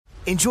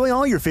Enjoy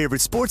all your favorite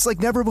sports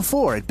like never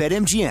before at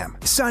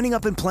BetMGM. Signing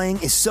up and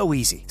playing is so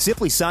easy.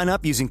 Simply sign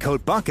up using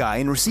code Buckeye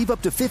and receive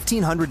up to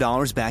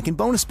 $1,500 back in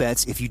bonus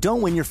bets if you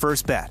don't win your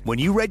first bet. When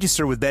you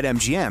register with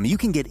BetMGM, you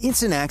can get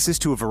instant access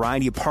to a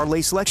variety of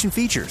parlay selection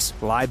features,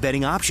 live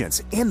betting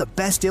options, and the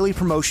best daily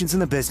promotions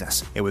in the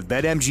business. And with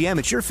BetMGM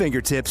at your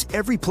fingertips,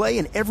 every play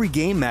and every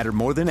game matter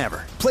more than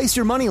ever. Place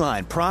your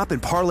moneyline, prop,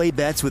 and parlay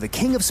bets with the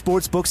king of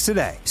sportsbooks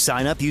today.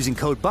 Sign up using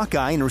code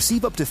Buckeye and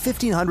receive up to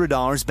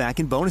 $1,500 back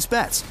in bonus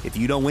bets if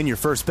you don't win your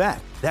first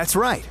bet. That's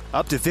right,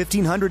 up to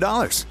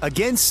 $1,500.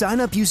 Again, sign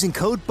up using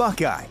code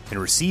Buckeye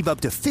and receive up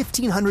to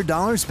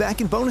 $1,500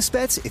 back in bonus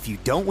bets if you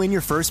don't win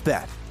your first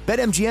bet.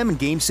 BetMGM and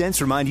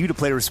GameSense remind you to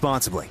play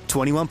responsibly.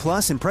 21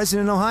 plus and present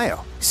in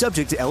Ohio.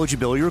 Subject to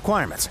eligibility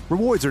requirements.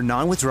 Rewards are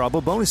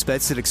non-withdrawable bonus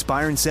bets that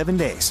expire in 7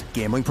 days.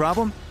 Gambling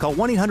problem? Call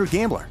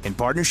 1-800-GAMBLER in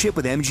partnership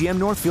with MGM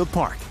Northfield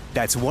Park.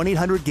 That's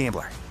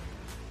 1-800-GAMBLER.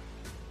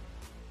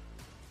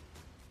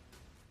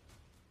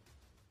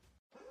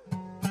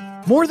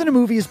 More Than a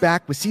Movie is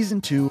back with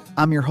Season 2.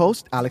 I'm your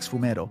host, Alex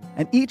Fumero,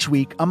 and each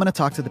week I'm going to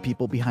talk to the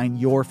people behind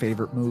your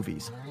favorite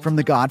movies. From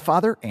The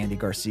Godfather, Andy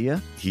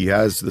Garcia. He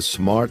has the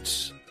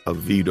smarts of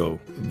Vito,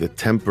 the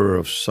temper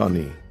of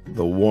Sonny,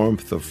 the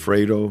warmth of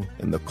Fredo,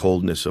 and the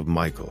coldness of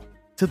Michael.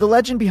 To the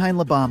legend behind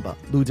La Bamba,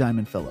 Lou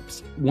Diamond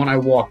Phillips. When I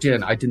walked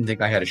in, I didn't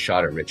think I had a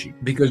shot at Richie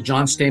because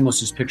John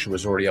Stamos' picture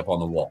was already up on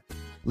the wall.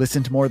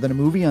 Listen to More Than a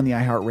Movie on the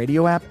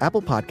iHeartRadio app,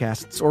 Apple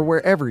Podcasts, or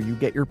wherever you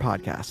get your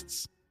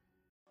podcasts.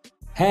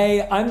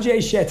 Hey, I'm Jay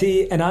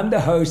Shetty, and I'm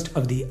the host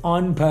of the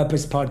On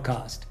Purpose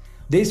podcast.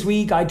 This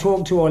week, I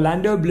talked to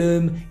Orlando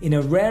Bloom in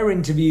a rare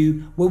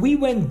interview where we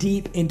went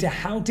deep into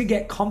how to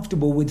get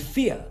comfortable with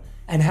fear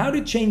and how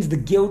to change the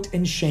guilt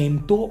and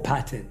shame thought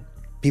pattern.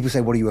 People say,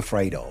 what are you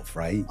afraid of,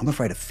 right? I'm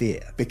afraid of fear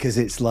because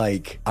it's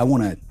like I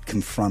want to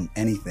confront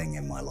anything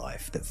in my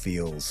life that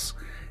feels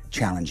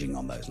challenging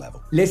on those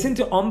levels. Listen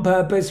to On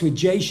Purpose with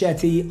Jay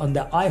Shetty on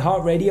the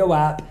iHeartRadio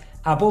app,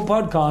 Apple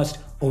Podcast,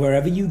 or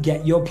wherever you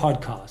get your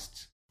podcasts.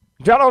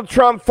 Donald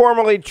Trump,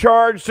 formally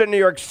charged in New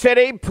York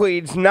City,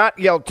 pleads not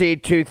guilty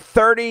to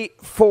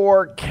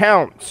 34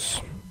 counts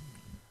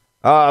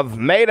of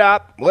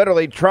made-up,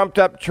 literally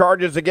trumped-up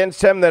charges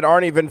against him that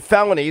aren't even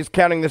felonies,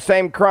 counting the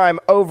same crime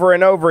over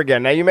and over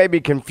again. Now, you may be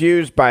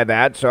confused by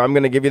that, so I'm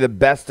going to give you the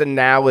best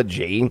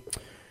analogy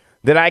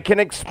that I can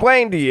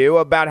explain to you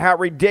about how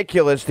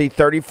ridiculous the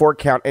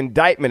 34-count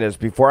indictment is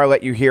before I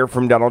let you hear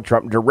from Donald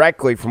Trump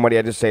directly from what he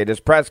had to say at his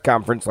press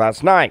conference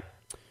last night.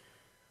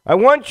 I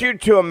want you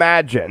to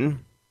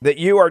imagine that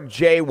you are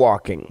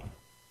jaywalking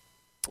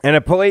and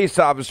a police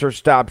officer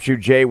stops you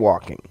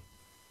jaywalking.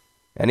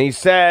 And he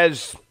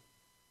says,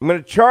 I'm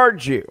going to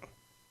charge you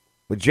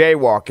with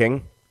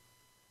jaywalking.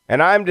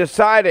 And I'm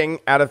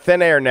deciding out of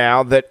thin air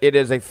now that it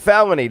is a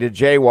felony to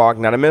jaywalk,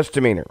 not a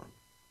misdemeanor.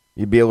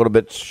 You'd be a little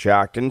bit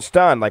shocked and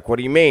stunned. Like, what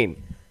do you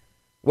mean?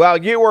 Well,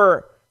 you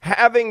were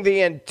having the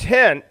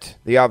intent,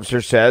 the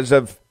officer says,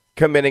 of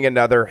committing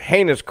another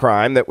heinous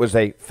crime that was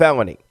a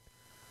felony.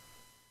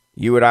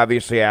 You would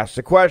obviously ask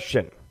the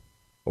question,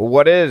 well,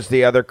 what is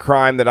the other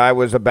crime that I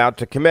was about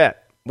to commit?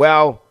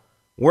 Well,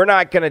 we're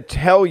not going to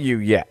tell you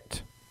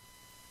yet.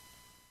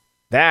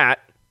 That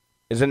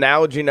is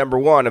analogy number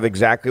one of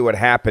exactly what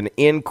happened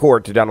in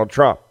court to Donald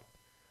Trump.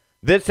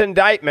 This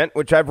indictment,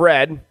 which I've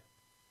read,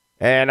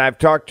 and I've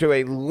talked to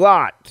a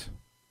lot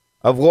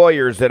of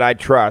lawyers that I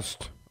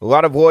trust, a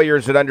lot of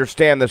lawyers that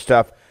understand this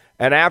stuff,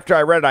 and after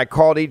I read it, I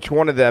called each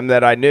one of them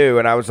that I knew,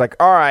 and I was like,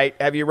 all right,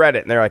 have you read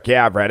it? And they're like,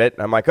 yeah, I've read it.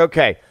 And I'm like,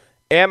 okay.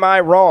 Am I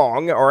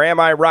wrong or am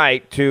I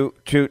right to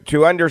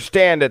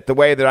understand it the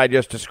way that I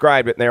just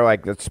described it? And they're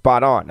like, that's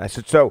spot on. I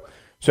said, so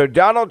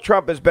Donald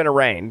Trump has been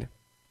arraigned.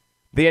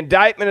 The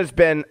indictment has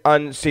been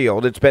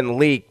unsealed. It's been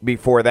leaked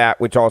before that,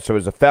 which also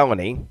is a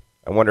felony.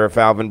 I wonder if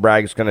Alvin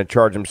Bragg is going to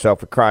charge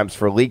himself with crimes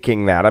for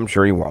leaking that. I'm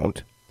sure he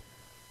won't.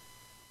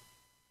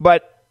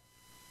 But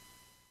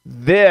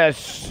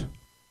this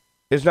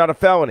is not a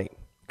felony.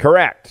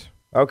 Correct.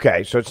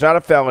 Okay, so it's not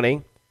a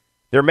felony.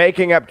 They're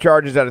making up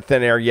charges out of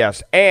thin air,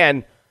 yes.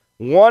 And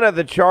one of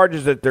the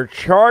charges that they're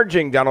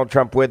charging Donald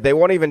Trump with, they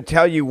won't even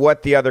tell you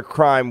what the other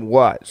crime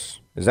was.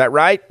 Is that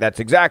right? That's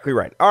exactly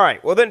right. All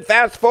right, well then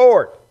fast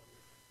forward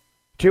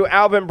to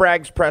Alvin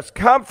Bragg's press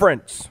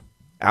conference.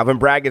 Alvin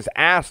Bragg is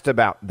asked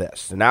about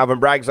this. And Alvin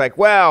Bragg's like,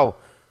 well,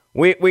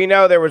 we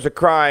know there was a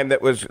crime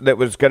that was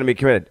going to be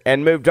committed,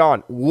 and moved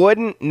on.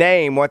 Wouldn't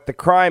name what the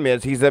crime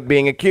is he's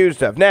being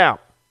accused of.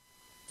 Now,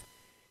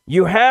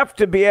 you have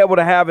to be able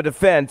to have a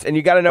defense, and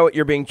you got to know what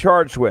you're being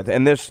charged with.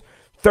 And this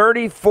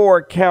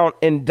 34-count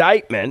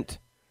indictment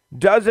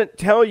doesn't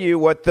tell you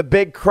what the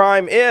big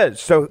crime is.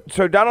 So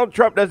Donald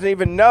Trump doesn't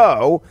even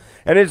know,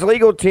 and his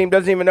legal team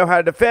doesn't even know how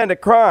to defend a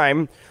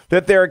crime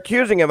that they're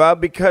accusing him of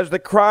because the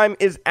crime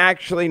is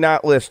actually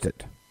not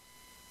listed.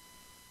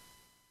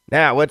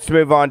 Now, let's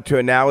move on to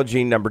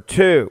analogy number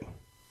two.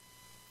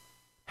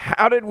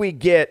 How did we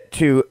get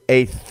to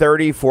a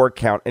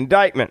 34-count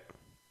indictment?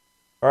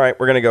 All right,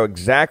 we're going to go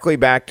exactly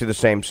back to the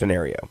same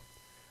scenario.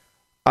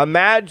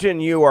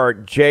 Imagine you are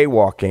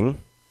jaywalking,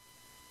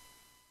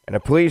 and a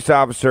police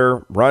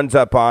officer runs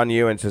up on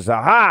you and says,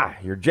 aha,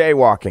 you're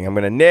jaywalking. I'm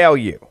going to nail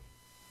you.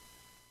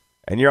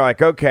 And you're like,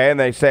 okay. And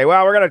they say,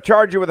 well, we're going to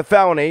charge you with a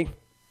felony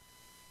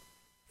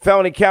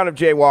count of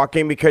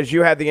jaywalking because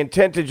you had the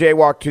intent to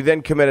jaywalk to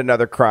then commit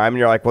another crime. And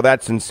you're like, well,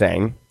 that's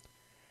insane.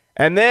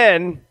 And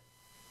then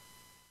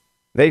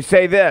they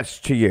say this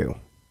to you.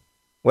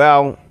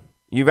 Well,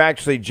 you've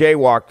actually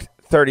jaywalked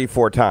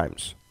 34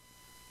 times.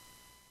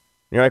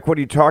 And you're like, what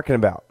are you talking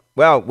about?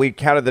 Well, we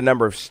counted the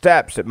number of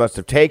steps it must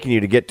have taken you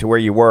to get to where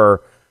you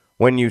were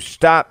when you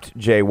stopped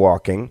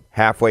jaywalking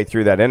halfway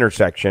through that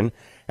intersection,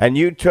 and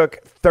you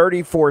took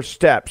 34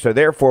 steps. So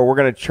therefore, we're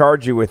going to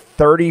charge you with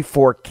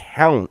 34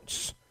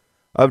 counts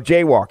of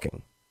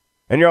jaywalking.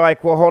 And you're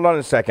like, well, hold on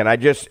a second.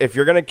 If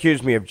you're going to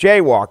accuse me of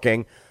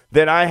jaywalking,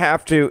 then I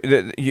have to,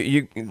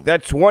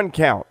 that's one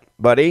count,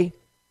 buddy.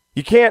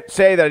 You can't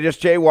say that I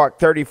just jaywalked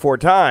 34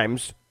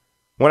 times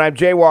when I'm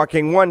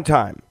jaywalking one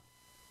time.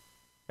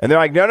 And they're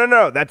like,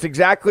 no, that's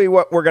exactly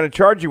what we're going to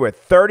charge you with.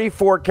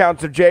 34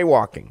 counts of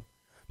jaywalking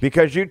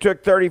because you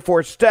took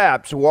 34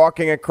 steps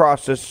walking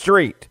across the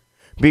street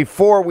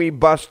before we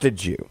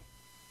busted you.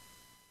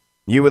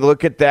 You would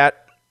look at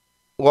that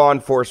law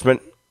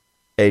enforcement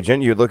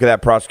agent, you'd look at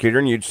that prosecutor,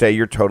 and you'd say,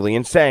 you're totally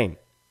insane.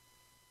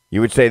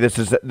 You would say, this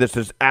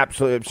is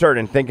absolutely absurd,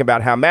 and think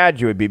about how mad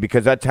you would be,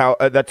 because that's how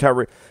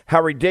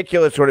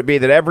ridiculous would it be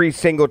that every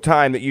single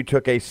time that you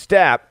took a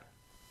step,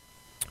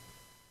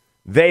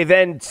 they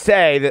then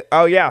say that,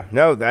 oh yeah,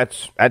 no,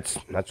 that's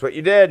what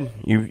you did.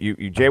 You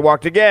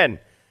jaywalked again.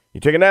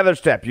 You took another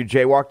step. You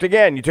jaywalked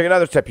again. You took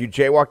another step. You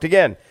jaywalked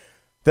again.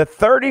 The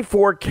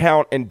 34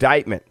 count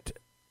indictment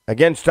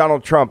against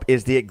Donald Trump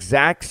is the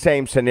exact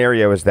same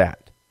scenario as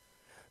that.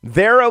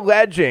 They're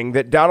alleging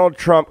that Donald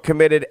Trump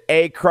committed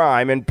a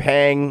crime in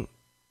paying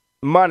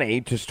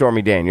money to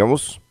Stormy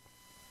Daniels,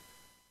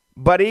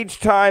 but each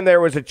time there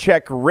was a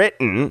check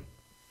written,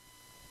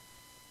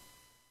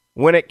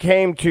 when it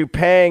came to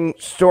paying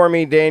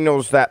Stormy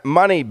Daniels that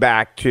money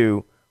back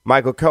to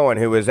Michael Cohen,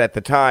 who was at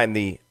the time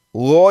the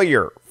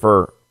lawyer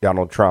for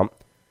Donald Trump,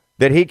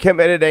 that he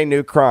committed a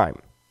new crime.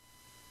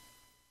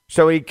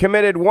 So he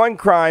committed one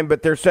crime,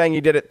 but they're saying he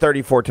did it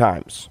 34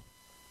 times.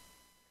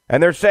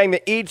 And they're saying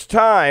that each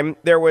time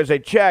there was a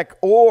check,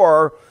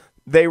 or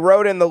they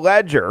wrote in the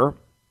ledger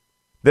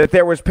that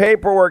there was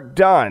paperwork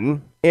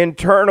done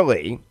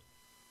internally,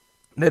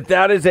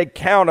 that is a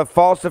count of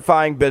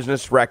falsifying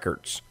business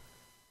records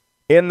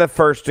in the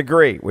first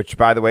degree, which,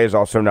 by the way, is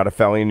also not a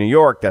felony in New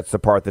York. That's the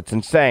part that's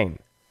insane.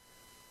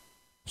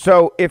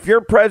 So if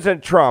you're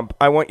President Trump,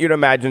 I want you to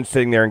imagine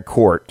sitting there in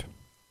court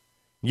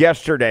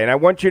yesterday, and I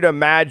want you to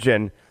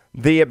imagine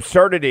the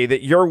absurdity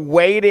that you're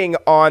waiting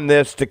on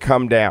this to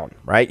come down,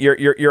 right?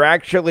 You're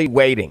actually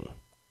waiting.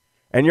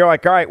 And you're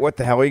like, all right, what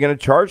the hell are you going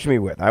to charge me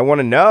with? I want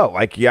to know.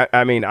 Like, yeah,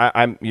 I mean,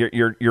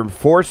 you're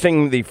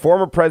forcing the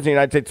former president of the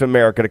United States of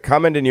America to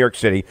come into New York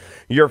City.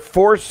 You're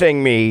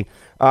forcing me,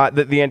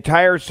 the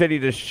entire city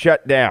to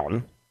shut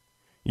down.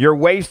 You're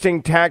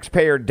wasting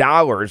taxpayer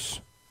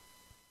dollars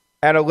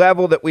at a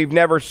level that we've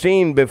never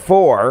seen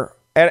before.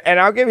 And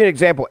I'll give you an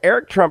example.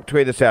 Eric Trump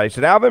tweeted this out. He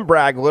said, Alvin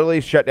Bragg literally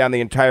shut down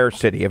the entire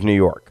city of New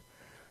York.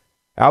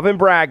 Alvin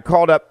Bragg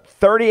called up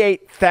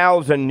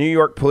 38,000 New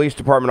York Police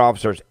Department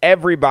officers.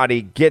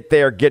 Everybody get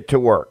there, get to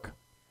work.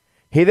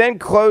 He then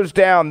closed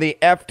down the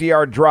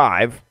FDR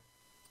Drive,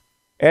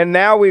 and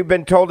now we've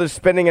been told is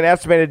spending an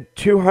estimated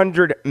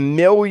 $200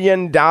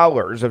 million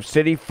of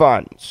city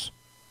funds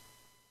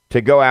to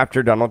go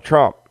after Donald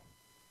Trump.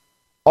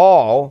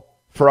 All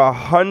for a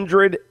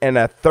 $130,000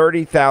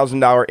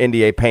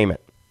 NDA payment.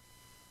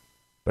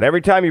 But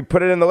every time you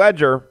put it in the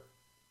ledger,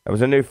 that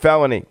was a new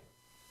felony.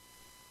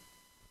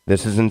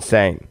 This is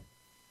insane.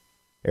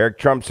 Eric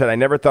Trump said, I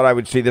never thought I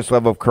would see this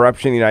level of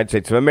corruption in the United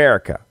States of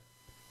America.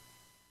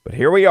 But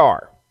here we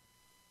are.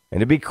 And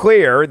to be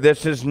clear,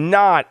 this is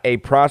not a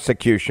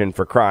prosecution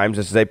for crimes.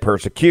 This is a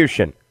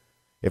persecution.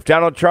 If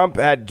Donald Trump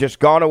had just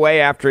gone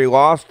away after he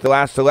lost the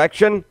last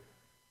election,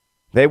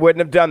 they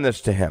wouldn't have done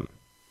this to him.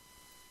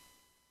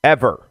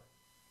 Ever.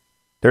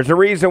 There's a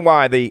reason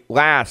why the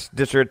last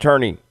district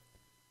attorney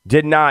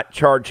did not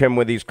charge him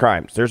with these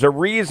crimes. There's a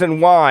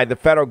reason why the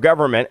federal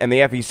government and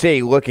the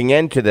FEC looking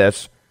into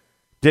this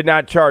did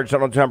not charge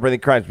Donald Trump with any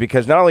crimes,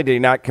 because not only did he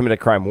not commit a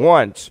crime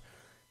once,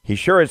 he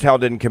sure as hell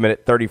didn't commit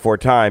it 34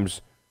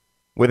 times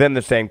within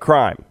the same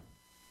crime.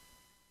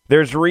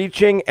 There's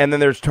reaching, and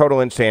then there's total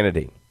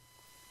insanity.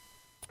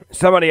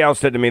 Somebody else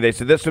said to me, they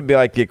said this would be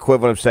like the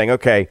equivalent of saying,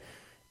 okay,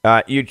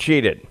 you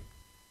cheated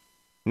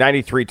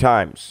 93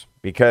 times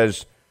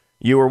because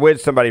you were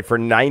with somebody for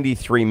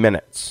 93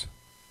 minutes.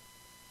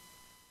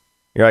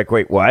 You're like,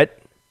 wait, what?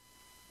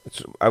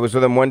 I was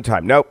with him one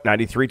time. Nope,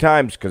 93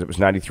 times because it was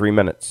 93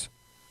 minutes.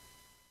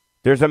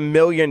 There's a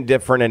million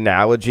different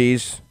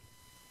analogies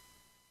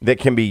that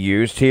can be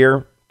used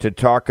here to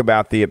talk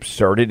about the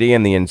absurdity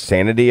and the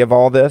insanity of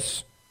all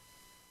this.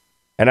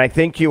 And I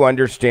think you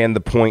understand the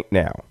point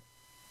now.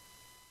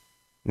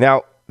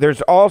 Now,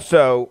 there's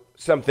also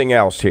something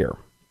else here.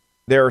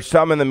 There are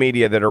some in the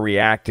media that are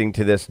reacting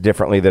to this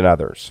differently than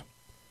others.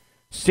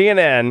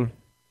 CNN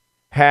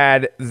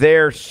had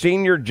their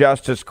senior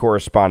justice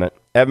correspondent,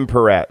 Evan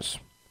Perez,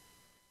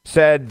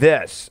 said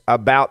this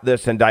about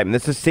this indictment.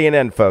 This is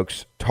CNN,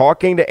 folks,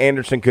 talking to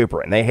Anderson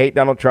Cooper, and they hate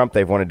Donald Trump.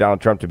 They've wanted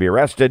Donald Trump to be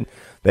arrested.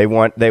 They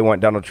want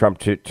Donald Trump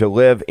to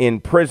live in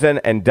prison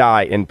and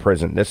die in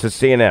prison. This is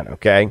CNN,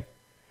 okay?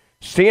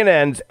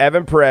 CNN's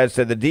Evan Perez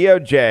said the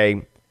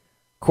DOJ,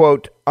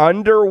 quote,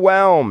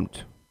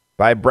 underwhelmed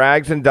by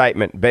Bragg's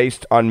indictment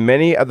based on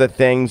many of the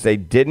things they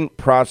didn't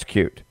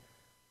prosecute.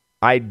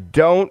 I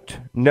don't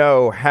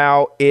know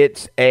how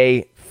it's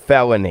a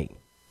felony.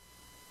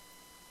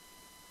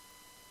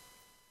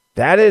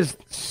 That is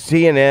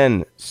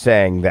CNN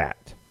saying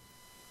that.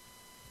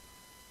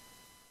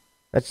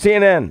 That's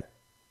CNN.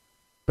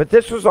 But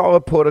this was all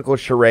a political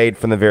charade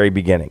from the very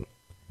beginning.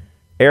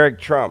 Eric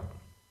Trump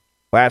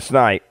last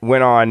night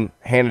went on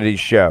Hannity's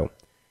show,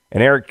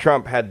 and Eric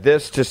Trump had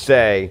this to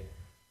say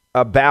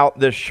about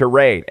this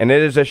charade, and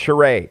it is a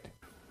charade.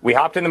 We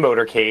hopped in the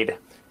motorcade.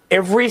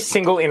 Every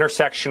single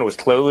intersection was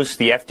closed.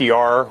 The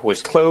FDR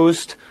was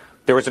closed.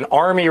 There was an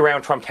army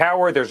around Trump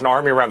Tower. There's an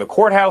army around the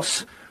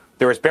courthouse.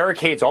 There was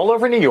barricades all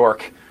over New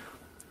York.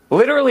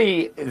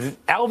 Literally,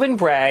 Alvin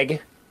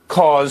Bragg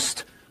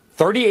caused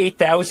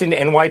 38,000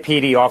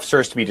 NYPD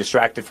officers to be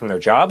distracted from their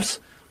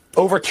jobs.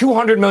 Over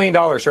 $200 million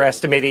are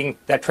estimating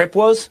that trip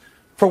was.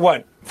 For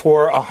what?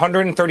 For a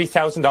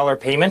 $130,000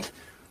 payment?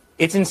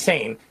 It's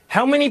insane.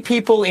 How many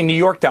people in New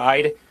York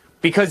died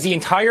because the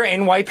entire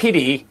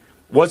NYPD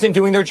wasn't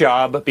doing their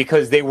job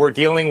because they were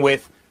dealing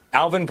with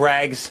Alvin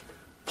Bragg's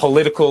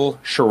political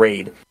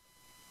charade?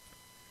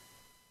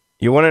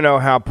 You want to know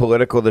how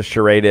political the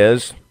charade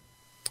is?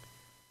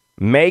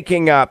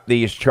 Making up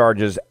these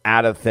charges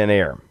out of thin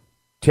air.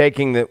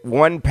 Taking the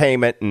one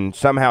payment and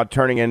somehow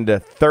turning into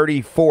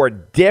 34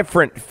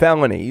 different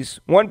felonies.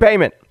 One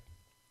payment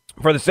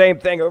for the same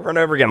thing over and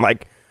over again.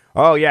 Like,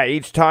 oh yeah,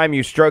 each time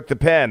you stroke the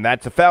pen,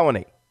 that's a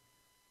felony.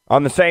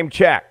 On the same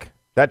check.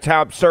 That's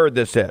how absurd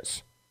this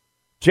is.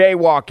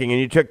 Jaywalking, and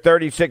you took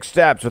 36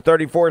 steps or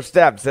 34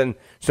 steps, and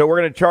so we're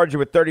going to charge you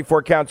with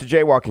 34 counts of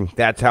jaywalking.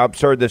 That's how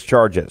absurd this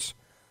charge is.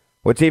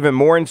 What's even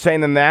more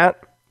insane than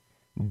that?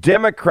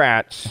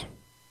 Democrats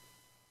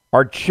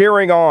are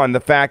cheering on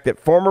the fact that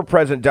former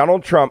President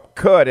Donald Trump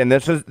could, and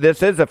this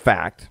is a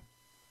fact,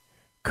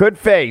 could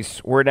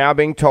face, we're now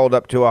being told,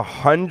 up to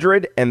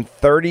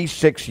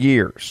 136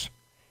 years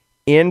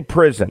in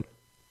prison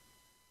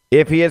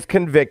if he is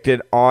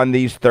convicted on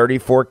these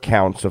 34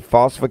 counts of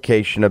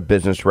falsification of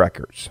business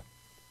records.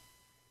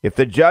 If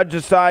the judge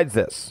decides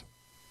this,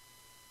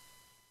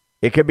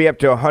 it could be up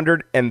to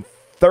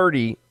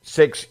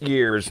 136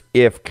 years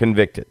if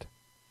convicted.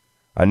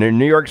 Under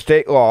New York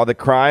state law, the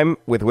crime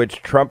with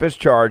which Trump is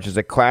charged is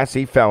a Class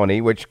E felony,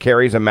 which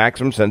carries a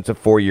maximum sentence of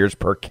 4 years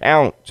per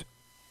count.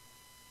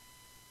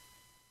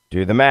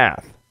 Do the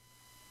math.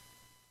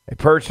 A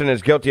person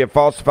is guilty of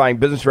falsifying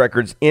business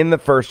records in the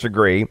first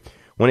degree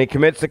when he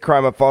commits the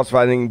crime of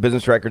falsifying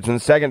business records in the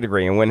second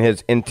degree, and when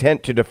his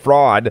intent to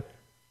defraud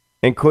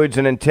includes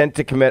an intent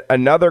to commit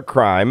another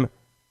crime,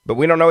 but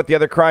we don't know what the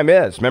other crime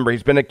is. Remember,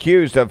 he's been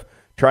accused of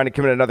trying to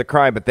commit another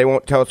crime, but they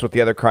won't tell us what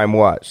the other crime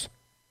was.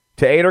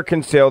 To aid or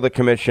conceal the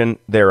commission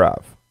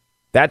thereof.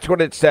 That's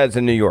what it says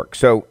in New York.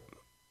 So,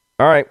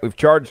 all right, we've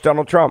charged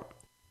Donald Trump.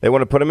 They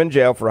want to put him in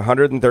jail for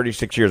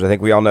 136 years. I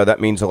think we all know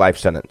that means a life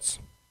sentence.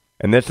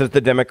 And this is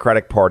the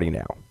Democratic Party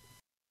now.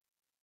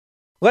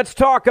 Let's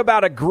talk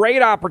about a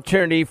great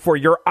opportunity for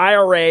your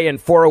IRA and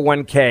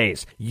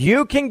 401ks.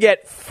 You can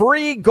get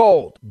free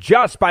gold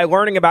just by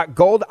learning about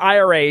gold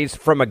IRAs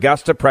from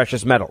Augusta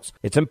Precious Metals.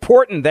 It's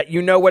important that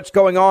you know what's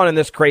going on in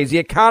this crazy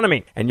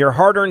economy, and your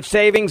hard-earned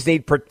savings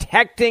need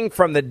protecting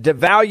from the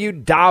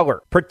devalued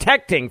dollar.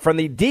 Protecting from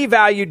the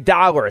devalued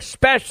dollar,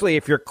 especially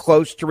if you're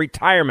close to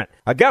retirement.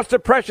 Augusta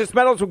Precious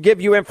Metals will give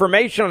you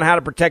information on how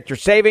to protect your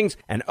savings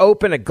and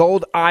open a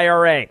gold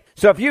IRA.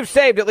 So if you've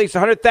saved at least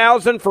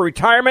 $100,000 for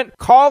retirement,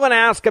 call and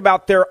ask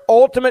about their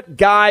ultimate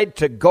guide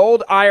to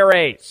gold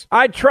IRAs.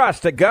 I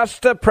trust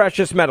Augusta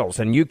Precious Metals,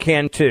 and you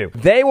can too.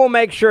 They will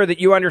make sure that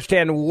you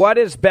understand what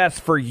is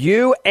best for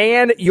you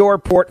and your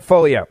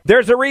portfolio.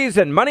 There's a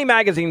reason Money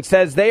Magazine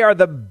says they are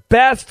the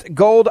best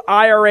gold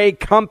IRA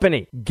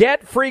company.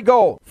 Get free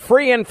gold,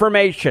 free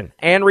information,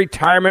 and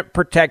retirement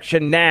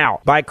protection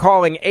now by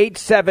calling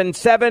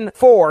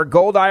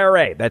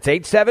 877-4-GOLD-IRA. That's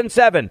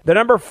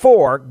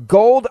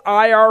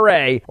 877-4-GOLD-IRA.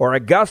 Or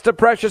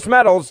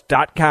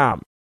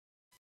AugustaPreciousMetals.com.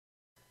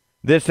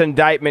 This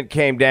indictment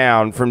came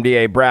down from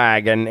D.A.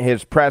 Bragg and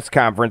his press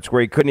conference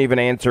where he couldn't even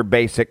answer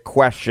basic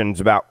questions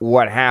about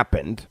what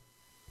happened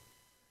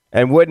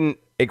and wouldn't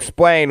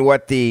explain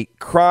what the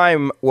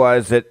crime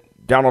was that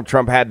Donald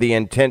Trump had the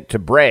intent to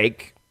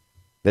break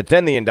that's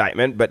in the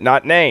indictment but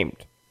not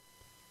named,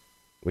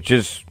 which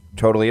is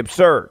totally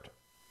absurd.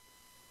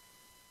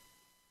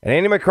 And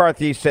Andy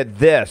McCarthy said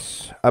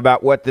this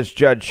about what this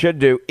judge should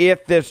do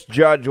if this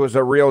judge was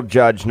a real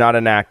judge, not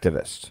an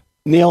activist.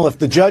 Neil, if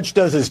the judge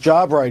does his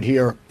job right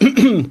here,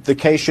 the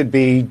case should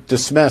be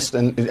dismissed,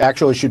 and it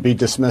actually should be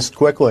dismissed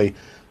quickly.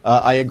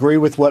 I agree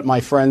with what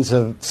my friends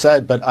have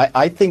said, but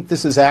I think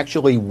this is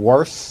actually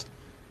worse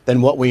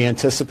than what we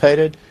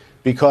anticipated,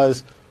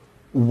 because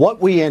what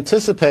we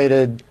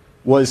anticipated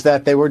was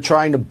that they were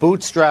trying to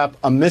bootstrap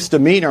a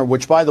misdemeanor,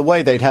 which, by the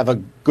way, they'd have a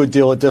good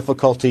deal of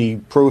difficulty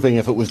proving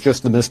if it was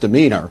just a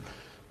misdemeanor.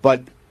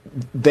 But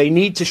they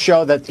need to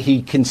show that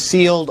he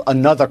concealed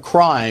another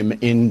crime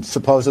in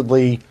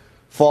supposedly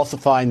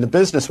falsifying the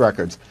business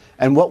records.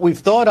 And what we've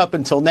thought up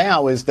until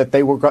now is that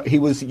he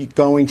was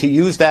going to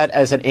use that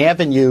as an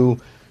avenue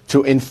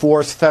to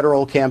enforce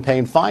federal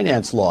campaign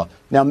finance law.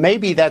 Now,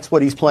 maybe that's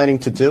what he's planning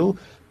to do,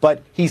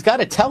 but he's got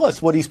to tell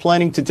us what he's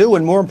planning to do.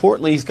 And more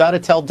importantly, he's got to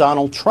tell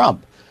Donald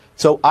Trump.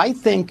 So I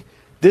think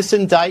this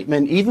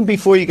indictment, even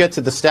before you get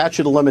to the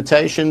statute of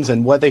limitations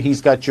and whether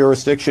he's got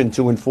jurisdiction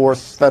to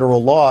enforce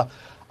federal law,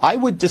 I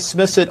would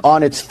dismiss it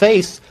on its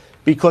face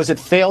because it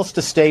fails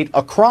to state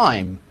a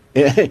crime.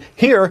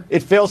 Here,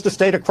 it fails to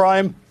state a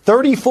crime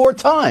 34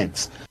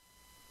 times.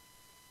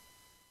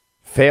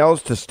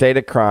 Fails to state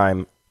a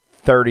crime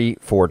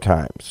 34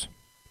 times.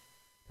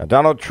 Now,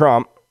 Donald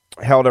Trump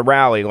held a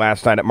rally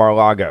last night at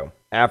Mar-a-Lago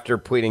after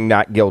pleading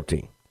not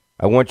guilty.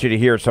 I want you to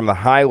hear some of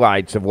the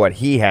highlights of what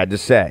he had to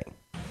say.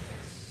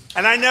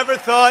 And I never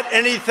thought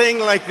anything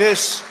like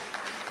this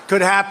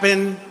could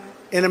happen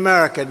in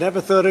America. Never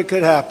thought it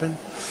could happen.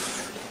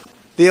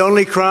 The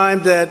only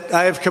crime that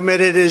I have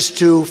committed is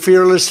to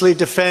fearlessly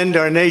defend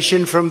our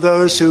nation from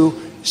those who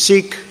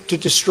seek to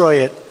destroy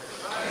it.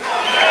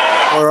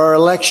 Our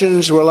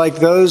elections were like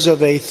those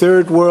of a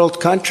third world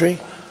country.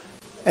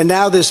 And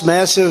now this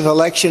massive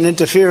election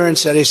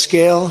interference at a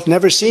scale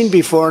never seen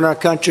before in our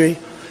country,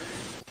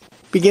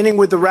 beginning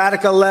with the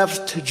radical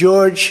left,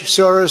 George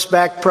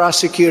Soros-backed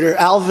prosecutor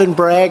Alvin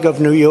Bragg of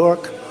New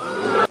York.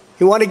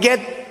 He wanted to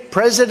get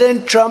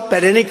President Trump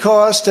at any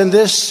cost, and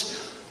this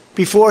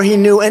before he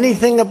knew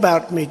anything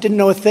about me, didn't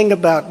know a thing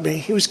about me.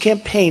 He was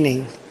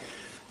campaigning.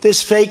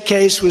 This fake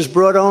case was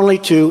brought only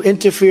to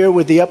interfere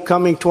with the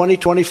upcoming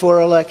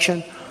 2024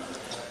 election,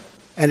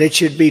 and it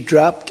should be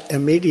dropped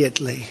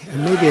immediately.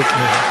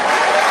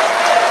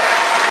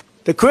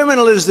 The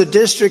criminal is the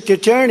district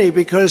attorney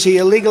because he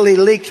illegally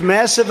leaked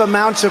massive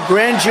amounts of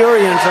grand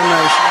jury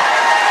information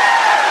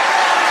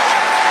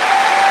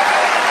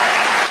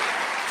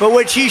for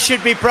which he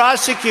should be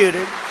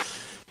prosecuted.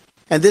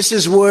 And this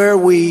is where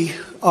we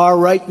are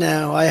right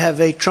now. I have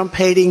a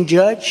Trump-hating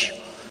judge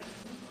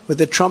with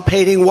a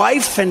Trump-hating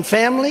wife and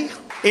family.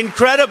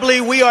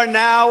 Incredibly, we are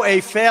now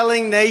a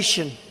failing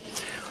nation.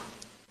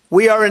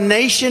 We are a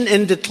nation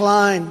in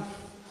decline.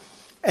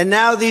 And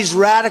now these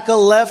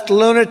radical left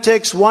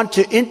lunatics want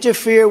to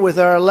interfere with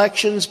our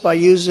elections by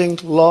using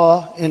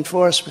law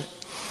enforcement.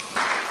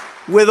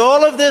 With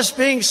all of this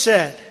being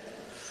said,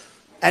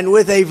 and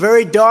with a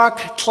very dark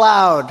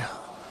cloud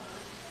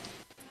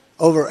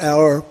over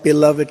our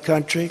beloved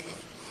country,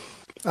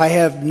 I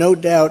have no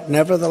doubt,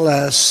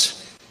 nevertheless,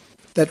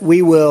 that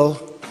we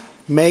will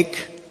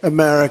make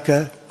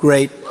America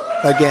great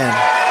again.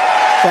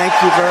 Thank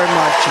you very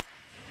much.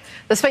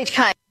 The speech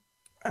came.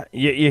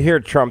 You hear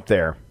Trump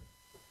there,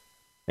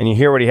 and you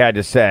hear what he had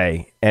to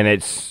say, and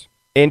it's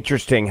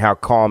interesting how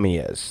calm he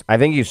is. I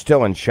think he's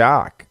still in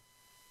shock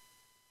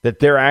that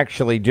they're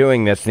actually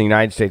doing this in the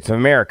United States of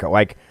America.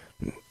 Like,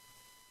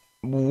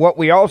 what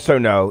we also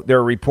know, there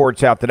are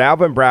reports out that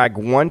Alvin Bragg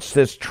wants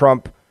this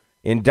Trump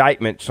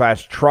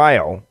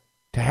indictment/trial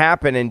to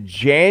happen in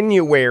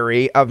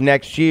January of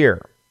next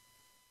year,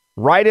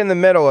 right in the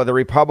middle of the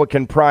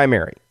Republican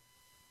primary.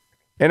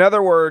 In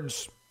other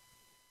words,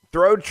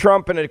 throw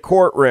Trump in a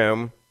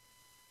courtroom,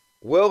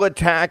 will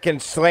attack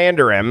and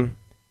slander him,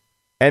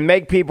 and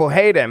make people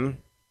hate him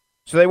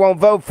so they won't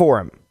vote for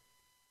him,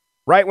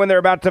 right when they're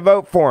about to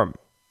vote for him.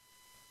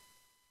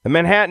 The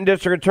Manhattan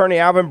District Attorney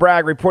Alvin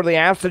Bragg reportedly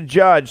asked a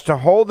judge to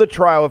hold the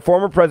trial of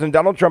former President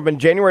Donald Trump in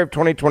January of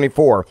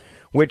 2024,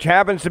 which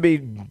happens to be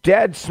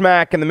dead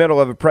smack in the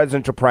middle of a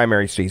presidential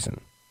primary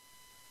season.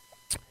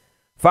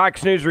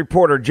 Fox News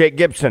reporter Jake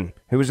Gibson,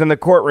 who was in the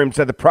courtroom,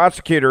 said the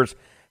prosecutors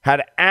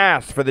had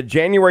asked for the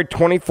January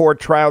 24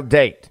 trial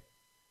date.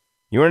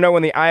 You want to know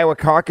when the Iowa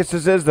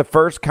caucuses is, the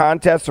first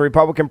contest, the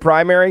Republican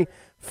primary?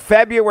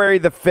 February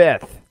the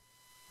 5th.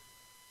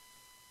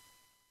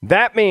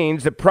 That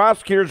means that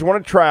prosecutors want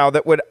a trial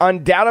that would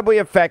undoubtedly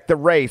affect the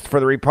race for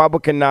the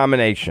Republican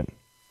nomination,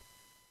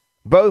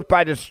 both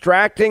by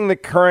distracting the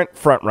current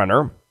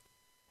frontrunner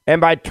and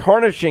by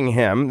tarnishing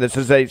him, this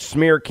is a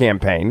smear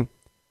campaign,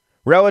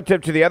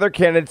 relative to the other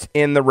candidates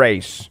in the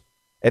race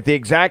at the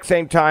exact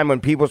same time when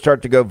people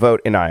start to go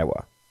vote in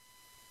Iowa.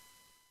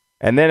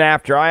 And then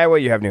after Iowa,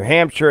 you have New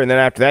Hampshire, and then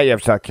after that, you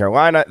have South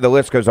Carolina. The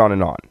list goes on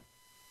and on.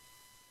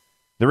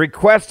 The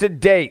requested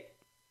date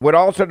would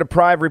also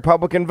deprive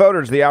Republican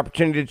voters the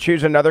opportunity to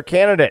choose another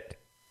candidate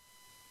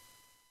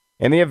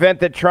in the event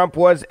that Trump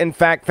was, in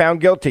fact,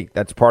 found guilty.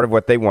 That's part of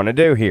what they want to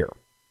do here.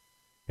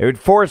 It would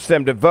force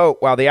them to vote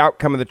while the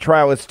outcome of the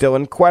trial is still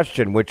in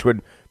question, which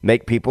would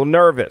make people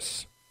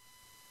nervous.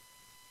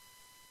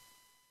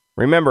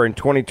 Remember, in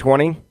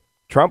 2020,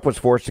 Trump was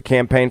forced to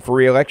campaign for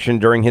re-election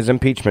during his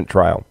impeachment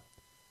trial,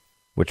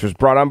 which was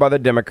brought on by the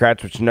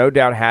Democrats, which no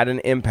doubt had an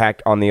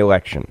impact on the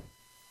election.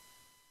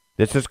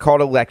 This is called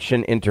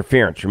election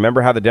interference.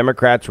 Remember how the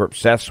Democrats were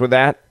obsessed with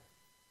that?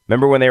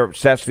 Remember when they were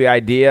obsessed with the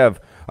idea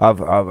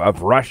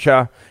of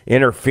Russia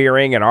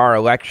interfering in our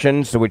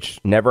elections, which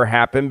never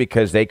happened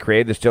because they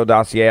created the Steele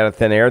dossier out of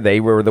thin air. They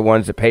were the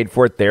ones that paid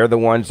for it. They're the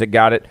ones that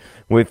got it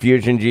with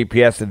Fusion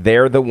GPS.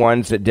 They're the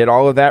ones that did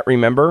all of that,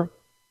 remember?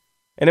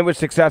 And it was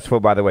successful,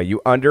 by the way. You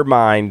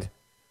undermined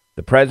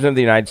the President of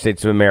the United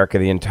States of America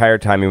the entire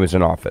time he was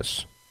in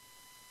office.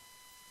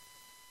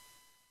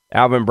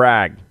 Alvin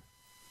Bragg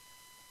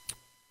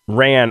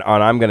ran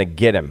on, I'm going to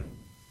get him.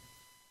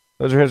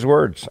 Those are his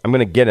words. I'm going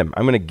to get him.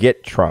 I'm going to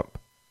get Trump.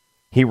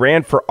 He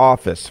ran for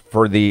office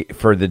for the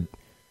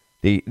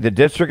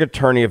district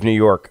attorney of New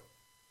York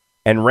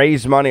and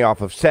raised money off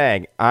of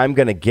saying, I'm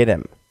going to get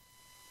him.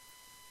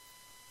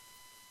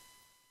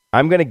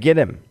 I'm going to get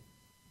him.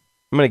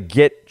 I'm going to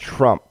get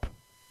Trump.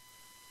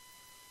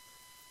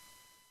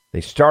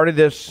 They started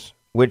this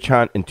witch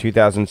hunt in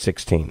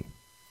 2016.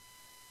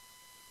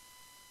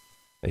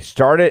 They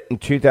started in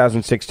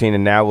 2016,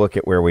 and now look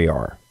at where we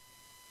are.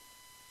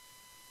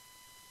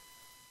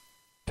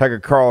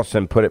 Tucker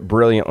Carlson put it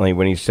brilliantly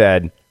when he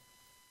said,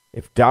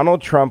 if Donald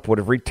Trump would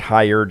have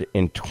retired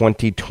in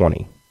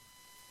 2020,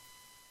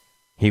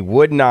 he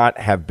would not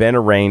have been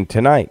arraigned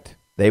tonight.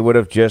 They would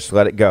have just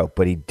let it go,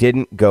 but he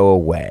didn't go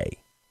away.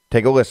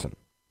 Take a listen.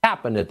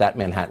 Happened at that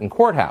Manhattan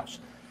courthouse.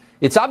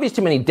 It's obvious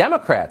to many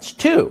Democrats,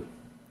 too.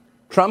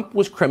 Trump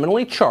was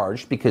criminally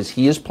charged because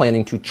he is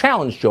planning to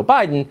challenge Joe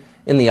Biden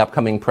in the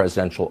upcoming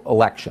presidential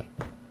election.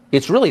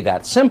 It's really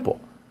that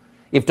simple.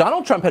 If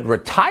Donald Trump had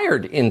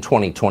retired in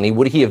 2020,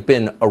 would he have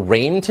been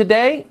arraigned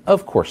today?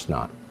 Of course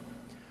not.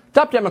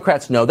 Top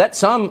Democrats know that.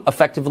 Some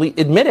effectively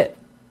admit it.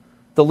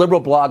 The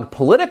liberal blog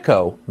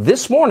Politico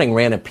this morning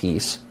ran a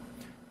piece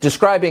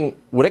describing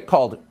what it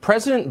called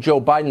President Joe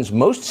Biden's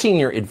most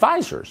senior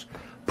advisors,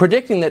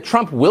 predicting that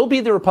Trump will be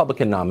the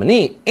Republican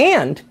nominee,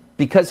 and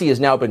because he has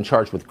now been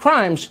charged with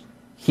crimes,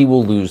 he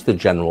will lose the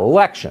general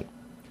election.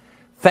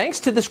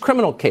 Thanks to this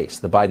criminal case,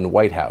 the Biden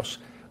White House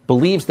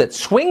believes that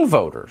swing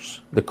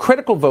voters, the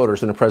critical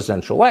voters in a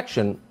presidential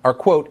election, are,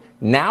 quote,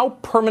 now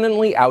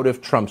permanently out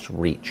of Trump's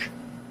reach.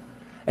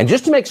 And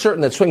just to make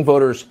certain that swing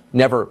voters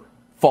never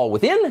fall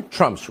within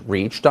Trump's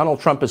reach, Donald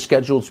Trump is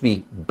scheduled to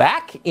be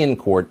back in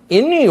court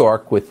in New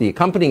York with the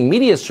accompanying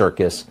media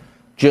circus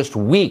just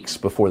weeks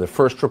before the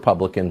first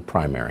Republican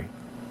primary.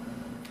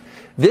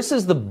 This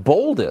is the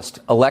boldest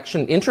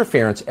election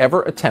interference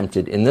ever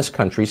attempted in this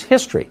country's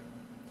history.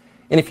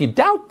 And if you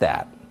doubt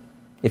that,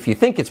 if you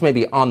think it's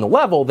maybe on the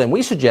level, then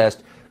we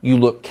suggest you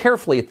look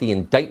carefully at the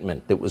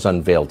indictment that was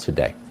unveiled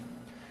today.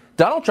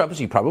 Donald Trump,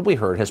 as you probably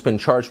heard, has been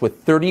charged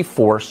with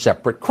 34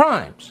 separate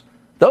crimes.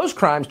 Those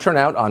crimes turn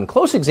out on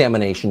close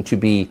examination to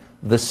be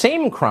the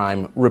same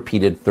crime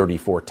repeated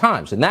 34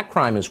 times. And that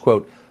crime is,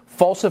 quote,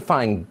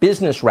 falsifying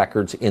business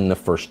records in the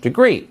first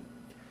degree.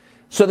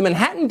 So the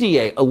Manhattan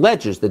DA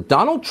alleges that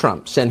Donald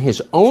Trump sent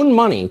his own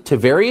money to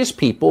various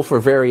people for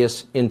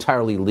various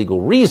entirely legal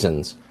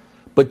reasons,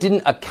 but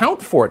didn't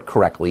account for it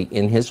correctly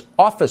in his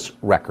office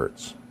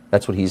records.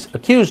 That's what he's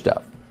accused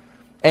of.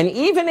 And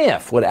even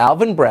if what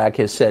Alvin Bragg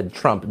has said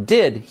Trump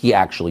did, he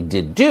actually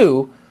did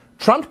do,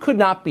 Trump could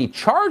not be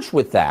charged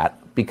with that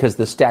because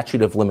the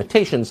statute of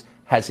limitations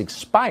has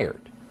expired.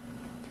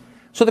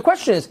 So the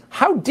question is,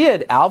 how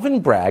did Alvin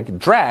Bragg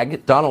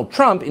drag Donald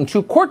Trump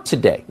into court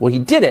today? Well, he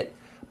did it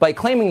by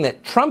claiming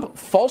that Trump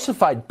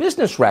falsified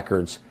business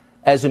records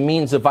as a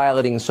means of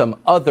violating some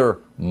other,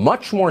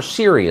 much more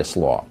serious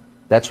law.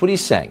 That's what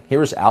he's saying.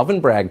 Here's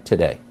Alvin Bragg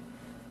today.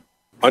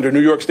 Under New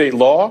York state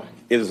law,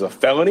 it is a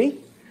felony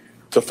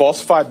to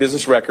falsify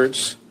business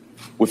records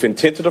with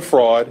intent to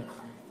defraud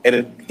and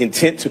an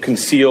intent to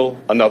conceal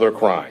another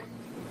crime.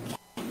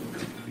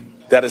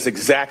 That is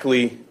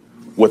exactly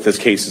what this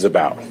case is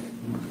about.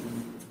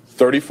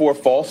 34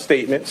 false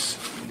statements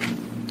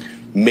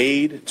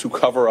made to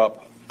cover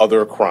up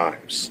other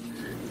crimes.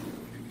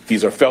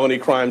 These are felony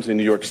crimes in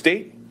New York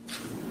State,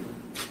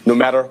 no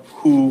matter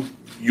who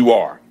you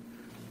are.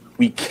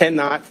 We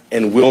cannot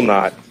and will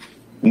not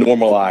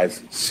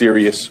normalize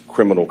serious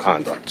criminal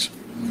conduct.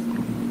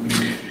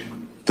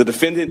 The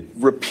defendant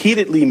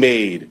repeatedly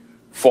made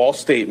false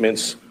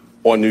statements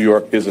on New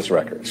York business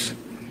records.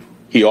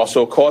 He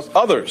also caused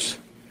others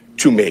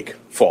to make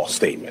false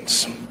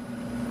statements.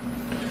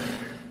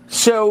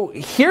 So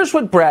here's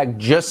what Bragg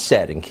just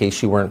said, in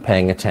case you weren't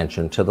paying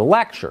attention to the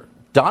lecture.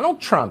 Donald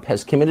Trump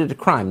has committed a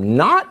crime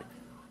not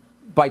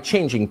by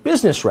changing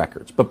business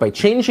records, but by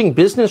changing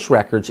business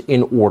records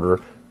in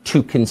order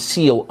to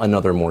conceal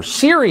another more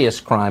serious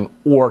crime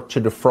or to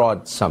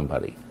defraud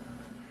somebody.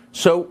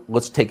 So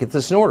let's take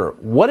this in order.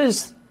 What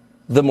is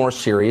the more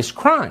serious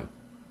crime?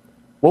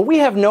 Well, we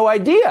have no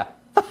idea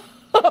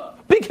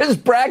because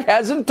Bragg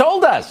hasn't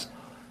told us.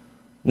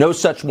 No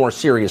such more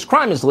serious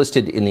crime is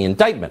listed in the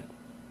indictment.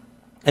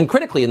 And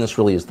critically, and this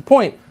really is the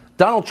point,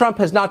 Donald Trump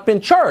has not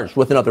been charged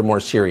with another more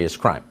serious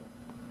crime.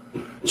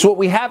 So what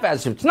we have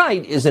as of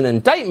tonight is an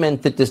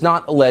indictment that does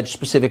not allege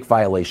specific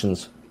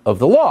violations of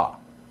the law.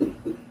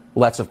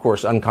 Well, that's, of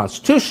course,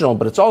 unconstitutional,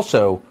 but it's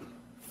also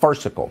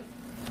farcical.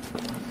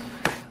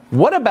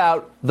 What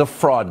about the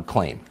fraud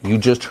claim you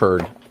just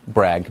heard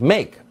Bragg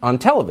make on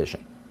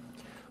television?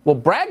 Well,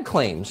 Bragg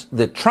claims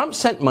that Trump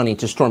sent money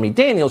to Stormy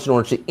Daniels in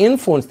order to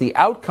influence the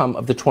outcome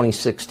of the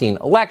 2016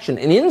 election.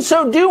 And in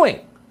so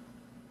doing,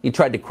 he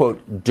tried to,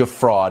 quote,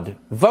 defraud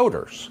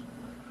voters.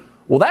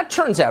 Well, that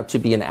turns out to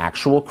be an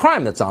actual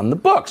crime that's on the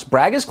books.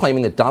 Bragg is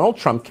claiming that Donald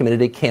Trump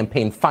committed a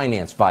campaign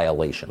finance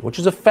violation, which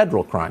is a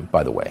federal crime,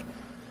 by the way.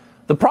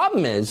 The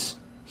problem is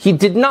he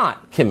did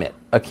not commit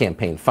a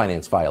campaign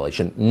finance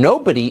violation.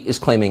 Nobody is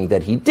claiming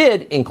that he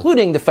did,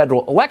 including the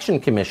Federal Election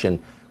Commission,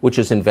 which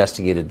has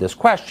investigated this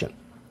question.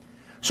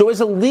 So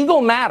as a legal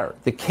matter,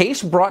 the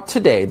case brought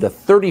today, the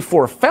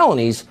 34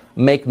 felonies,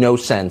 make no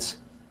sense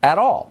at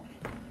all.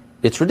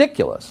 It's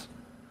ridiculous.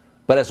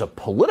 But as a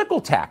political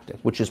tactic,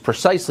 which is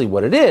precisely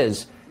what it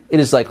is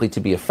likely to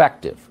be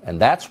effective. And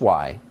that's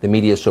why the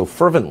media so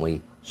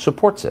fervently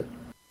supports it.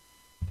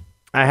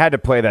 I had to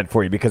play that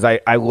for you because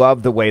I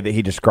love the way that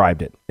he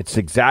described it. It's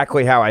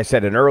exactly how I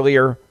said it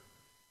earlier.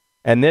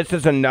 And this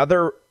is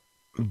another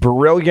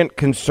brilliant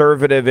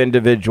conservative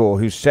individual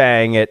who's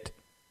saying it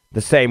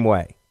the same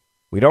way.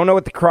 We don't know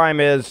what the crime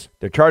is.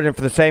 They're charging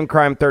for the same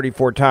crime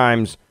 34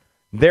 times.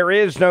 There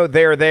is no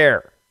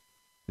there.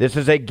 This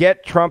is a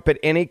get Trump at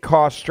any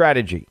cost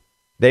strategy.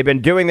 They've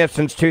been doing this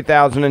since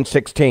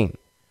 2016,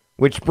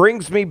 which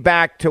brings me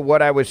back to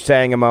what I was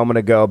saying a moment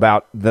ago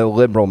about the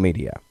liberal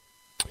media.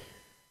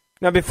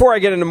 Now, before I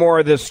get into more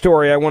of this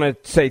story, I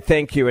want to say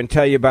thank you and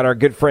tell you about our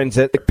good friends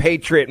at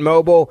Patriot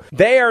Mobile.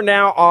 They are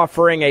now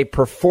offering a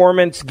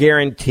performance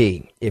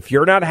guarantee. If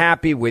you're not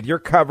happy with your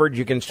coverage,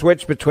 you can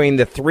switch between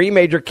the 3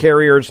 major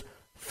carriers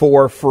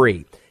for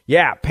free.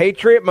 Yeah,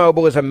 Patriot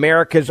Mobile is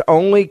America's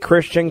only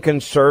Christian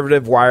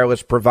conservative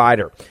wireless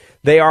provider.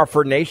 They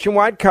offer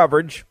nationwide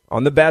coverage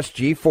on the best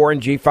G4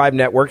 and G5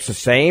 networks, the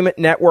same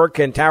network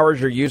and towers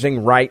you're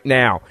using right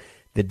now.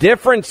 The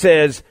difference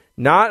is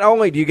not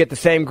only do you get the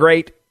same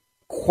great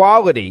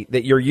quality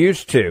that you're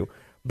used to,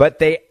 but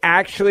they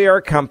actually are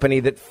a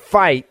company that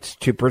fights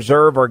to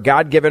preserve our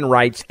God-given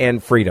rights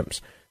and freedoms.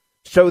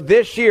 So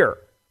this year,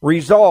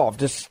 resolve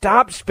to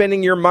stop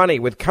spending your money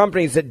with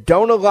companies that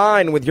don't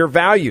align with your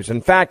values.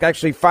 In fact,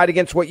 actually fight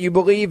against what you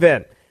believe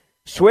in.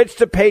 Switch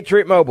to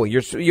Patriot Mobile.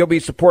 You'll be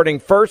supporting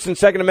First and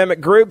Second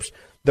Amendment groups,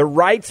 the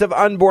rights of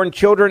unborn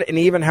children, and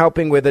even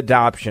helping with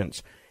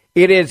adoptions.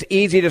 It is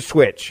easy to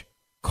switch.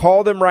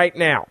 Call them right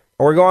now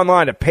or go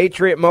online to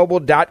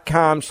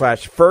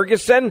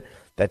patriotmobile.com/Ferguson.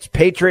 That's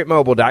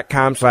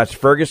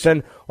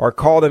patriotmobile.com/Ferguson or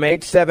call them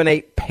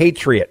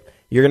 878-PATRIOT.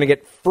 You're going to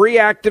get free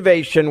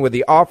activation with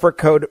the offer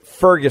code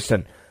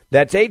Ferguson.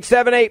 That's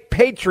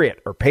 878-PATRIOT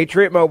or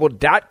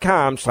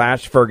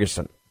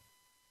patriotmobile.com/Ferguson.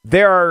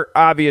 There are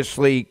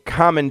obviously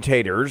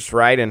commentators,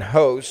 right, and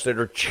hosts that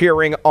are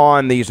cheering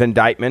on these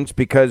indictments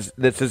because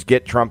this is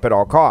get Trump at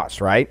all costs,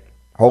 right?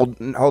 Hold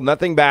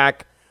nothing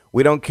back.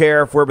 We don't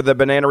care if we're the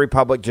Banana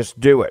Republic, just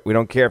do it. We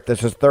don't care if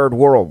this is third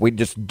world. We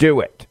just do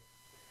it.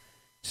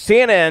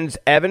 CNN's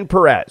Evan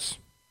Perez,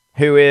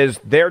 who is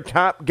their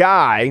top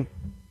guy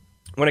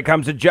when it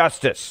comes to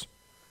justice.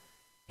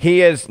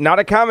 He is not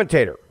a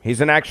commentator. He's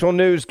an actual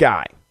news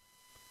guy.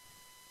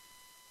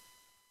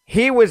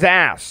 He was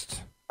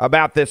asked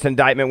about this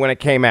indictment when it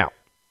came out.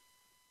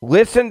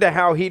 Listen to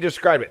how he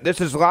described it.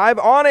 This is live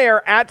on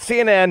air at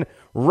CNN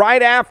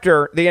right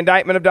after the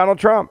indictment of Donald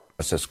Trump.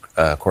 Justice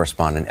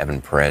correspondent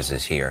Evan Perez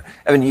is here.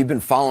 Evan, you've been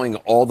following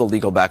all the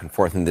legal back and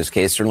forth in this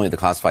case, certainly the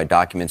classified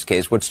documents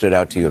case. What stood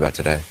out to you about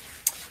today?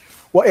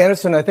 Well,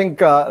 Anderson, I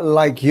think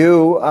like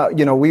you,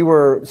 we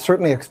were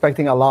certainly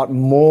expecting a lot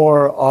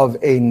more of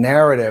a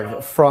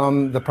narrative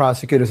from the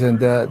prosecutors and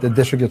the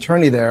district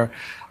attorney there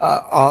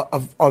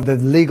of the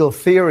legal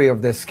theory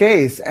of this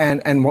case.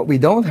 And what we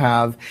don't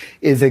have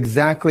is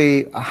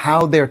exactly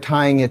how they're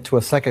tying it to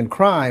a second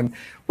crime,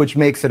 which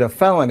makes it a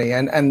felony.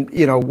 And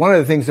one of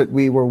the things that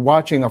we were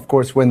watching, of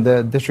course, when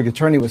the district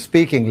attorney was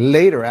speaking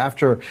later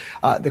after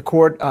the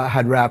court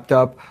had wrapped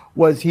up,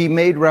 was he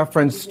made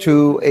reference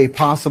to a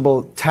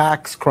possible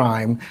tax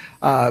crime,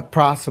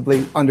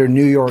 possibly under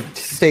New York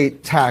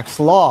state tax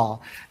law.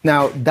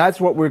 Now, that's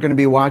what we're going to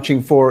be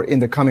watching for in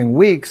the coming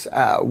weeks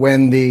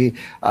when the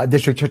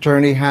district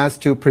attorney has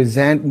to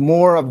present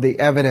more of the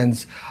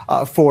evidence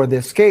for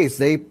this case.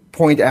 They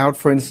point out,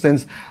 for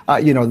instance,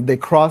 they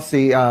cross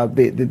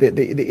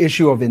the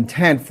issue of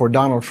intent for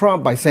Donald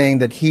Trump by saying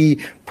that he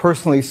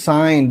personally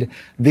signed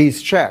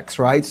these checks,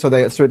 right? So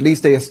at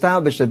least they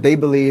established that they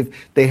believe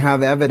they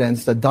have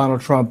evidence that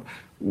Donald Trump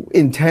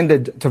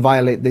intended to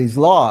violate these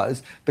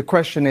laws. The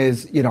question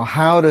is,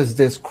 how does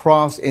this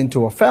cross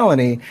into a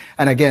felony?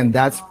 And again,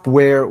 that's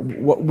where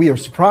we are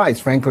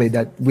surprised, frankly,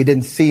 that we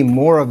didn't see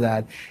more of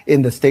that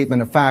in the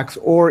statement of facts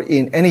or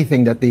in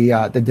anything that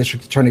the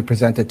district attorney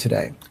presented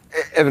today.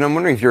 Evan, I'm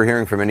wondering if you're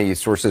hearing from any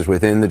sources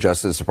within the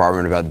Justice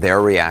Department about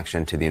their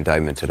reaction to the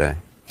indictment today.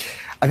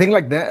 I think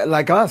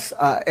like us,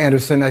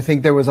 Anderson, I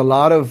think there was a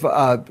lot of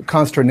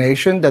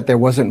consternation that there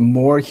wasn't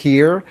more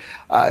here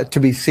to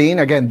be seen.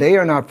 Again, they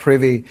are not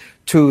privy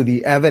to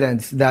the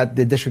evidence that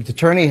the district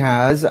attorney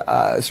has,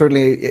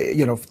 certainly,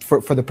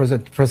 for the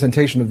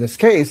presentation of this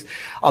case.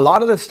 A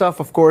lot of this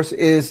stuff, of course,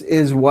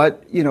 is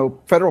what,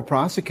 federal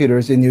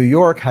prosecutors in New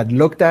York had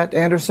looked at,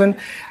 Anderson.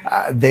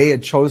 They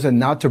had chosen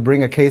not to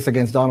bring a case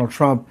against Donald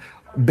Trump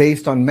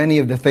based on many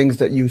of the things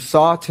that you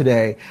saw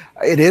today.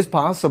 It is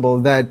possible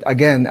that,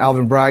 again,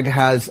 Alvin Bragg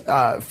has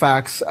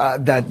facts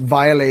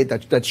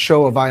that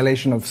show a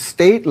violation of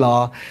state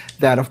law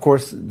that, of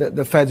course,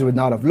 the feds would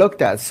not have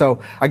looked at.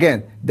 So,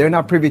 again, they're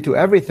not privy to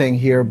everything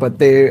here, but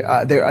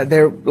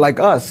they're like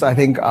us, I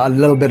think, a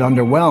little bit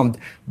underwhelmed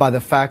by the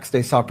facts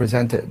they saw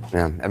presented.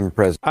 Yeah, Evan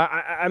Perez.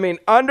 I mean,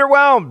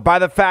 underwhelmed by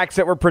the facts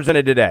that were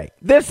presented today.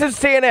 This is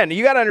CNN.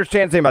 You got to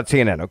understand something about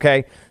CNN,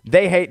 okay?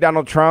 They hate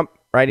Donald Trump.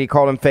 Right, he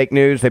called him fake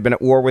news. They've been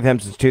at war with him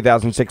since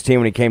 2016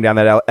 when he came down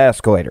that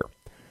escalator.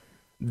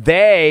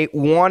 They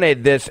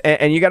wanted this,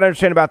 and you got to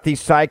understand about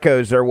these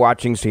psychos that are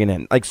watching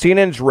CNN. Like,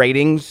 CNN's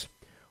ratings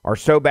are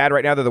so bad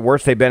right now; they're the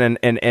worst they've been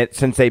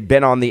since they've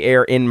been on the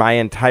air in my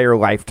entire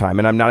lifetime,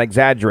 and I'm not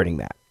exaggerating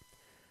that.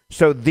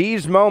 So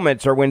these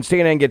moments are when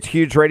CNN gets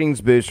huge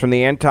ratings boosts from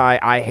the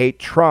anti-I hate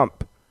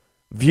Trump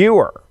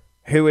viewer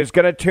who is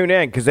going to tune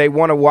in because they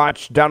want to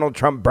watch Donald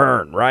Trump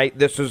burn. Right,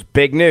 this is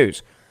big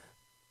news.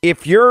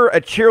 If you're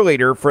a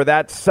cheerleader for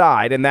that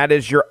side, and that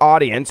is your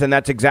audience, and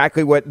that's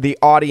exactly what the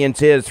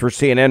audience is for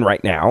CNN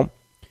right now,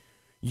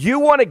 you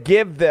want to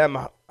give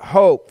them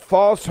hope,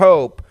 false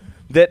hope,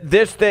 that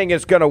this thing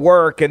is going to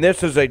work, and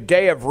this is a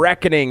day of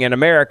reckoning in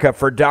America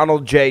for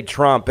Donald J.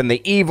 Trump and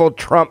the evil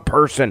Trump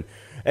person.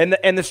 And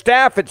the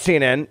staff at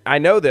CNN, I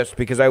know this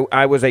because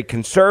I was a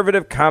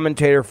conservative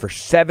commentator for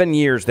 7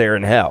 years there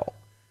in hell.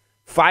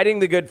 Fighting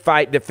the good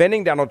fight,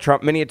 defending Donald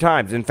Trump many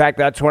times. In fact,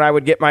 that's when I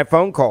would get my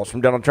phone calls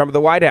from Donald Trump at the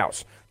White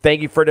House.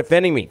 Thank you for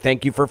defending me.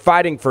 Thank you for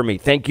fighting for me.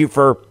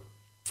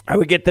 I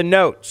would get the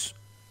notes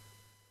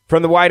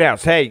from the White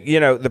House. Hey,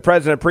 the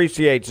president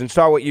appreciates and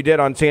saw what you did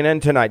on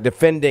CNN tonight,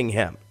 defending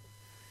him.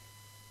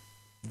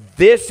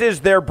 This is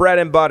their bread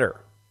and butter,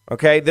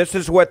 okay? This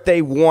is what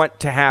they want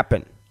to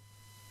happen.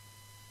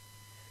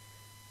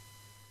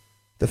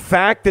 The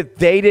fact that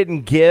they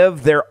didn't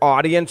give their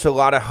audience a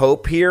lot of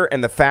hope here,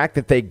 and the fact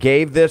that they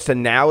gave this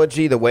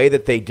analogy the way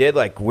that they did,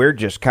 like, we're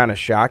just kind of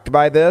shocked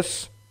by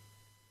this,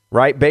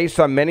 right? Based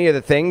on many of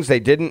the things they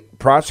didn't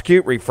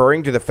prosecute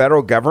referring to the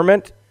federal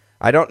government.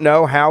 I don't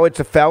know how it's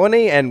a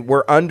felony, and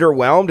we're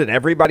underwhelmed, and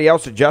everybody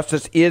else at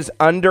Justice is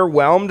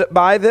underwhelmed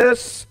by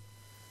this.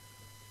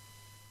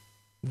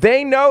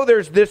 They know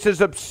this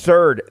is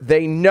absurd.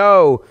 They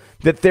know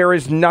that there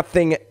is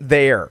nothing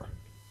there.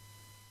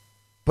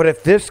 But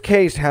if this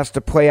case has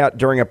to play out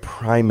during a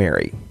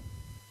primary,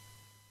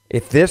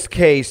 if this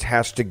case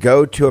has to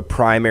go to a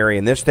primary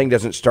and this thing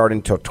doesn't start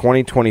until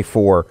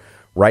 2024,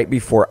 right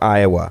before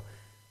Iowa,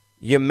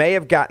 you may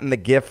have gotten the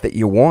gift that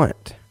you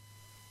want.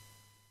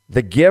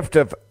 The gift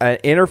of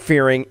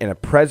interfering in a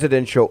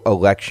presidential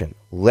election.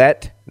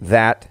 Let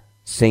that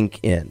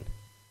sink in.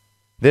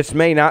 This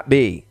may not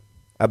be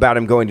about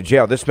him going to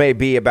jail. This may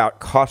be about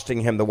costing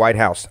him the White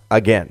House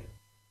again.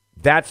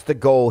 That's the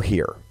goal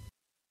here.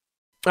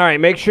 All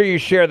right, make sure you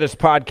share this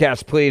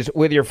podcast, please,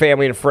 with your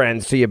family and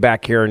friends. See you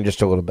back here in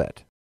just a little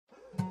bit.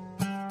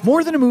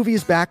 More Than a Movie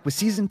is back with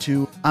Season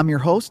 2. I'm your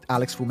host,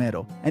 Alex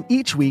Fumero, and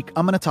each week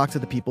I'm going to talk to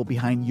the people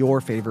behind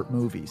your favorite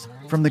movies.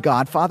 From The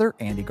Godfather,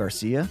 Andy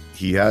Garcia.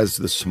 He has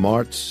the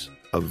smarts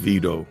of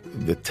Vito,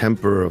 the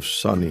temper of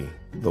Sonny,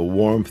 the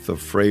warmth of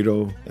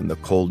Fredo, and the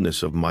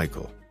coldness of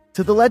Michael.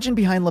 To the legend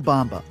behind La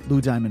Bamba,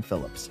 Lou Diamond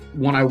Phillips.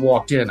 When I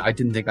walked in, I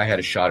didn't think I had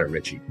a shot at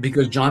Richie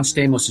because John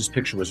Stamos'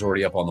 picture was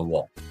already up on the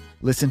wall.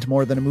 Listen to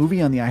More Than a Movie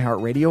on the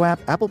iHeartRadio app,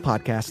 Apple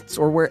Podcasts,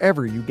 or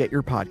wherever you get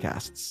your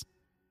podcasts.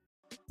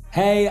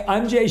 Hey,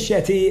 I'm Jay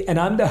Shetty, and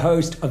I'm the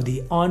host of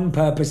the On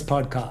Purpose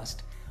podcast.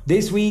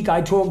 This week,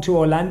 I talked to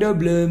Orlando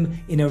Bloom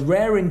in a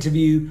rare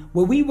interview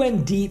where we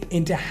went deep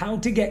into how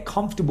to get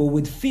comfortable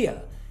with fear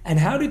and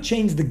how to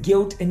change the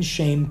guilt and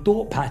shame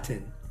thought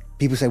pattern.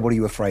 People say, what are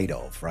you afraid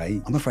of,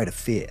 right? I'm afraid of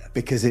fear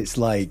because it's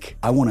like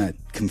I want to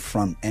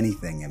confront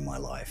anything in my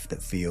life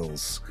that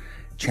feels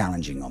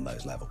challenging on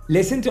those levels.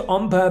 Listen to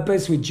On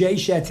Purpose with Jay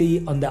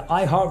Shetty on the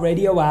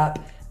iHeartRadio app,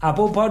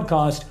 Apple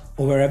Podcast,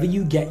 or wherever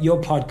you get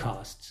your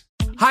podcasts.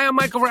 Hi, I'm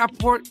Michael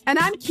Rappaport. And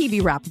I'm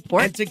Kibi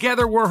Rappaport. And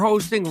together we're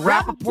hosting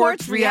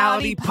Rappaport's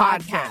Reality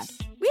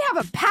Podcast. We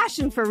have a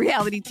passion for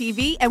reality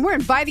TV, and we're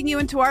inviting you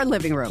into our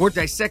living room. We're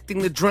dissecting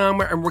the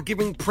drama, and we're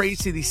giving praise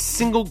to the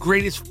single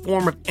greatest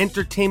form of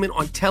entertainment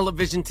on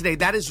television today.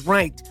 That is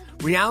right.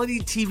 Reality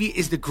TV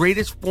is the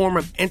greatest form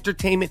of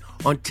entertainment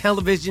on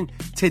television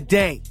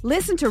today.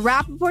 Listen to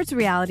Rappaport's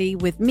Reality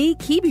with me,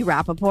 Kibi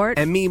Rappaport.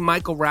 And me,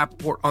 Michael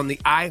Rappaport, on the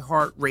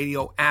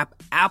iHeartRadio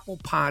app, Apple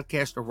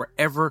Podcast, or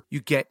wherever you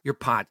get your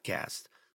podcast.